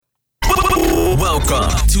Welcome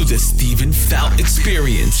to the Stephen Faught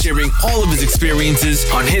Experience, sharing all of his experiences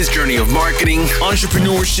on his journey of marketing,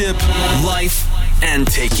 entrepreneurship, life, and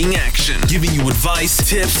taking action, giving you advice,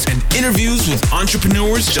 tips, and interviews with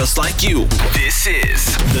entrepreneurs just like you. This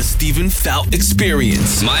is the Stephen Faught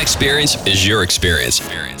Experience. My experience is your experience.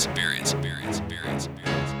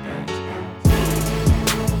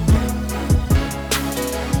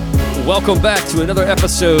 Welcome back to another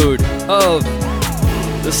episode of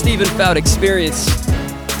the Stephen Faught Experience.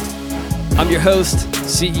 I'm your host,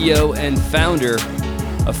 CEO, and founder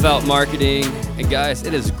of Faught Marketing. And guys,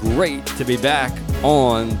 it is great to be back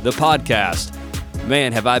on the podcast.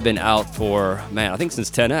 Man, have I been out for, I think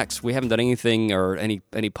since 10X. We haven't done anything or any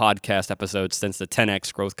podcast episodes since the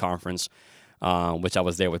 10X Growth Conference, which I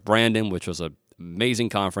was there with Brandon, which was an amazing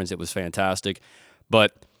conference. It was fantastic.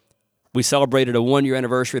 But we celebrated a 1-year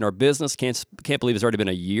anniversary in our business. Can't believe it's already been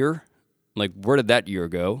a year. Like, where did that year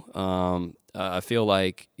go? I feel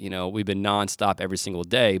like, we've been nonstop every single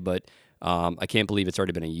day, but I can't believe it's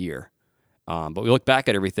already been a year. But we look back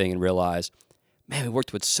at everything and realize, man, we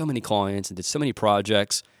worked with so many clients and did so many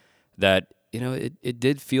projects that, it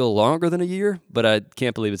did feel longer than a year, but I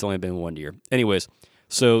can't believe it's only been 1 year. Anyways,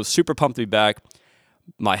 so super pumped to be back.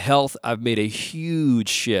 My health, I've made a huge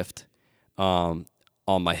shift on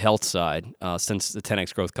my health side since the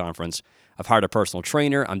 10X Growth Conference. I've hired a personal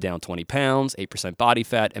trainer. I'm down 20 pounds, 8% body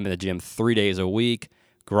fat. I'm in the gym 3 days a week,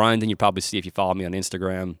 grinding. You probably see if you follow me on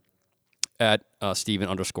Instagram at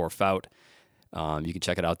Stephen_Faught. You can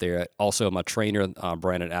check it out there. Also, my trainer,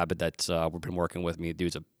 Brandon Abbott, that's we've been working with me. The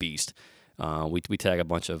dude's a beast. We tag a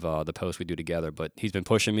bunch of the posts we do together, but he's been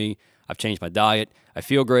pushing me. I've changed my diet. I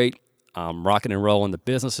feel great. I'm rocking and rolling. The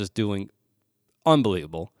business is doing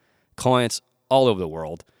unbelievable. Clients all over the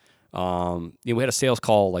world. We had a sales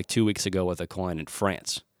call like 2 weeks ago with a client in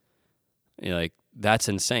France. That's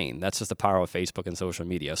insane. That's just the power of Facebook and social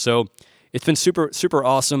media. So it's been super, super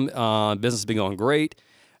awesome. Business has been going great.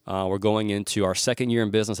 We're going into our second year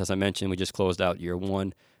in business. As I mentioned, we just closed out year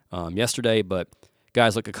one yesterday. But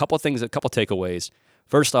guys, look, a couple takeaways.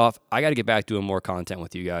 First off, I got to get back doing more content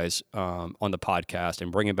with you guys on the podcast and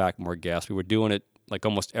bringing back more guests. We were doing it like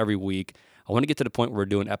almost every week. I want to get to the point where we're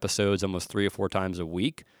doing episodes almost 3 or 4 times a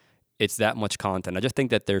week. It's that much content. I just think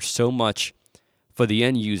that there's so much for the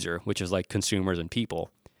end user, which is like consumers and people.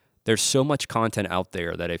 There's so much content out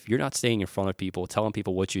there that if you're not staying in front of people, telling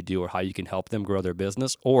people what you do or how you can help them grow their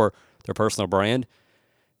business or their personal brand,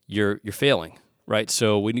 you're failing, right?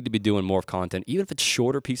 So we need to be doing more content, even if it's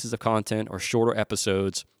shorter pieces of content or shorter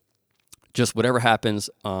episodes. Just whatever happens,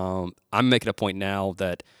 I'm making a point now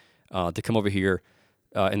that to come over here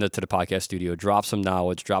to the podcast studio, drop some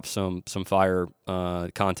knowledge, drop some fire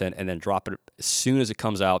content, and then drop it as soon as it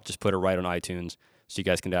comes out. Just put it right on iTunes so you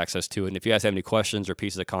guys can have access to it. And if you guys have any questions or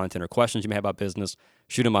pieces of content or questions you may have about business,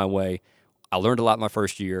 shoot them my way. I learned a lot my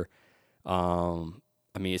first year.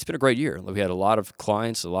 It's been a great year. We had a lot of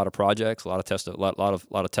clients, a lot of projects, a lot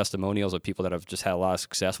of testimonials of people that have just had a lot of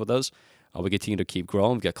success with us. We continue to keep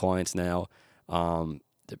growing. We've got clients now, like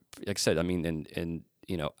I said, in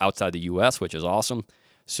outside the U.S., which is awesome.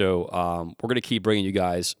 So we're going to keep bringing you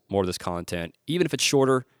guys more of this content. Even if it's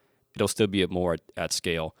shorter, it'll still be more at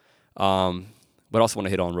scale. But I also want to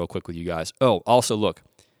hit on real quick with you guys. Oh, also, look,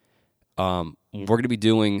 we're going to be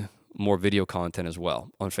doing more video content as well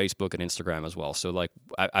on Facebook and Instagram as well. So,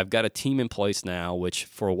 I've got a team in place now, which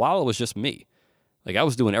for a while it was just me. I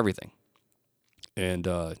was doing everything. And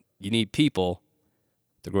you need people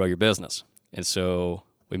to grow your business. And so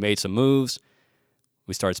we made some moves.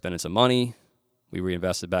 We started spending some money. We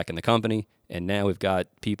reinvested back in the company, and now we've got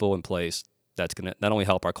people in place that's going to not only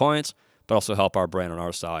help our clients, but also help our brand on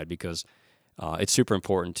our side, because it's super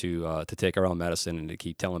important to take our own medicine and to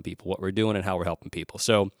keep telling people what we're doing and how we're helping people.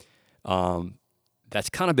 So that's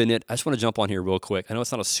kind of been it. I just want to jump on here real quick. I know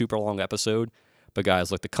it's not a super long episode, but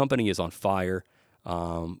guys, look, the company is on fire.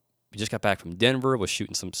 We just got back from Denver. We're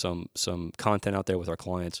shooting some content out there with our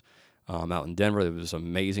clients out in Denver. It was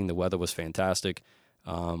amazing. The weather was fantastic.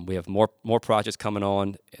 We have more projects coming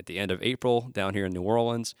on at the end of April down here in New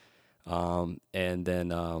Orleans. And then,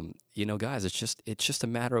 guys, it's just a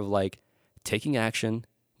matter of taking action,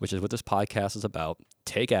 which is what this podcast is about.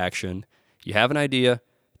 Take action. You have an idea,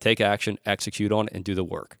 take action, execute on it, and do the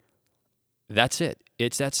work. That's it.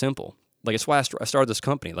 It's that simple. It's why I started this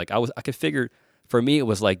company. I could figure, for me, it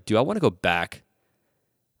was do I want to go back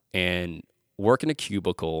and work in a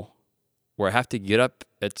cubicle where I have to get up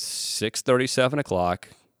at 6:30, 7 o'clock,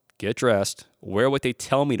 get dressed, wear what they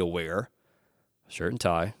tell me to wear, shirt and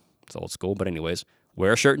tie. It's old school, but anyways,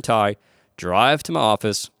 wear a shirt and tie, drive to my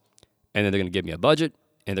office, and then they're going to give me a budget,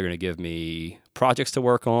 and they're going to give me projects to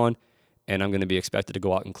work on, and I'm going to be expected to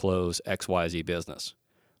go out and close XYZ business.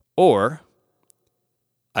 Or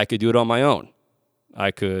I could do it on my own.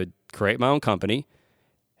 I could create my own company,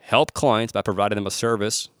 help clients by providing them a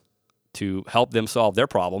service to help them solve their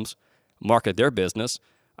problems, market their business.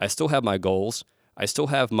 I still have my goals. I still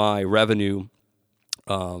have my revenue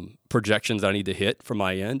projections that I need to hit from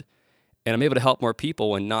my end. And I'm able to help more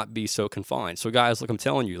people and not be so confined. So guys, look, I'm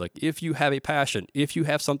telling you, like, if you have a passion, if you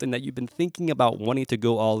have something that you've been thinking about wanting to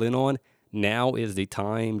go all in on, now is the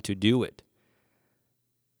time to do it.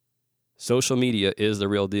 Social media is the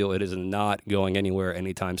real deal. It is not going anywhere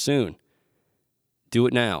anytime soon. Do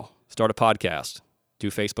it now. Start a podcast.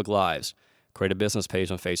 Do Facebook Lives. Create a business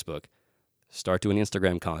page on Facebook. Start doing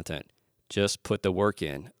Instagram content. Just put the work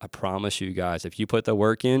in. I promise you guys, if you put the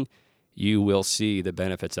work in, you will see the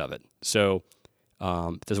benefits of it. So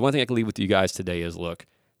there's one thing I can leave with you guys today is, look,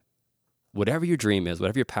 whatever your dream is,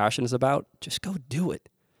 whatever your passion is about, just go do it.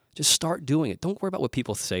 Just start doing it. Don't worry about what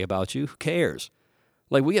people say about you. Who cares?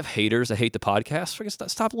 Like, we have haters that hate the podcast. Freaking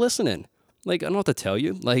stop listening. Like, I don't know what to tell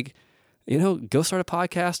you. Like, go start a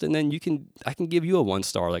podcast, and then I can give you a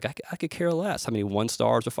 1-star. Like, I could care less how many 1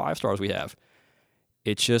 stars or 5 stars we have.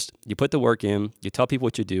 It's just, you put the work in, you tell people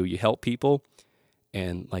what you do, you help people,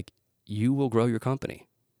 and like, you will grow your company.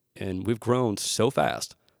 And we've grown so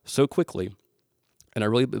fast, so quickly. And I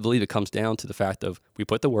really believe it comes down to the fact of we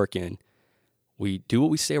put the work in, we do what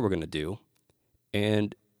we say we're going to do,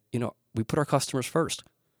 and, we put our customers first.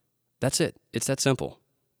 That's it. It's that simple.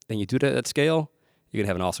 And you do that at scale, you're going to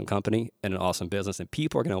have an awesome company and an awesome business, and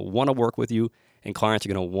people are going to want to work with you, and clients are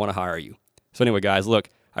going to want to hire you. So anyway, guys, look,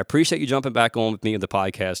 I appreciate you jumping back on with me in the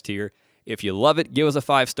podcast here. If you love it, give us a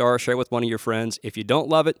 5-star, share it with one of your friends. If you don't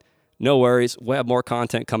love it, no worries. We'll have more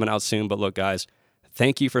content coming out soon. But look, guys,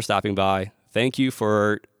 thank you for stopping by. Thank you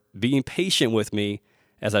for being patient with me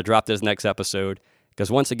as I drop this next episode.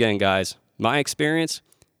 Because once again, guys, my experience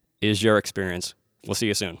is your experience. We'll see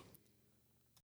you soon.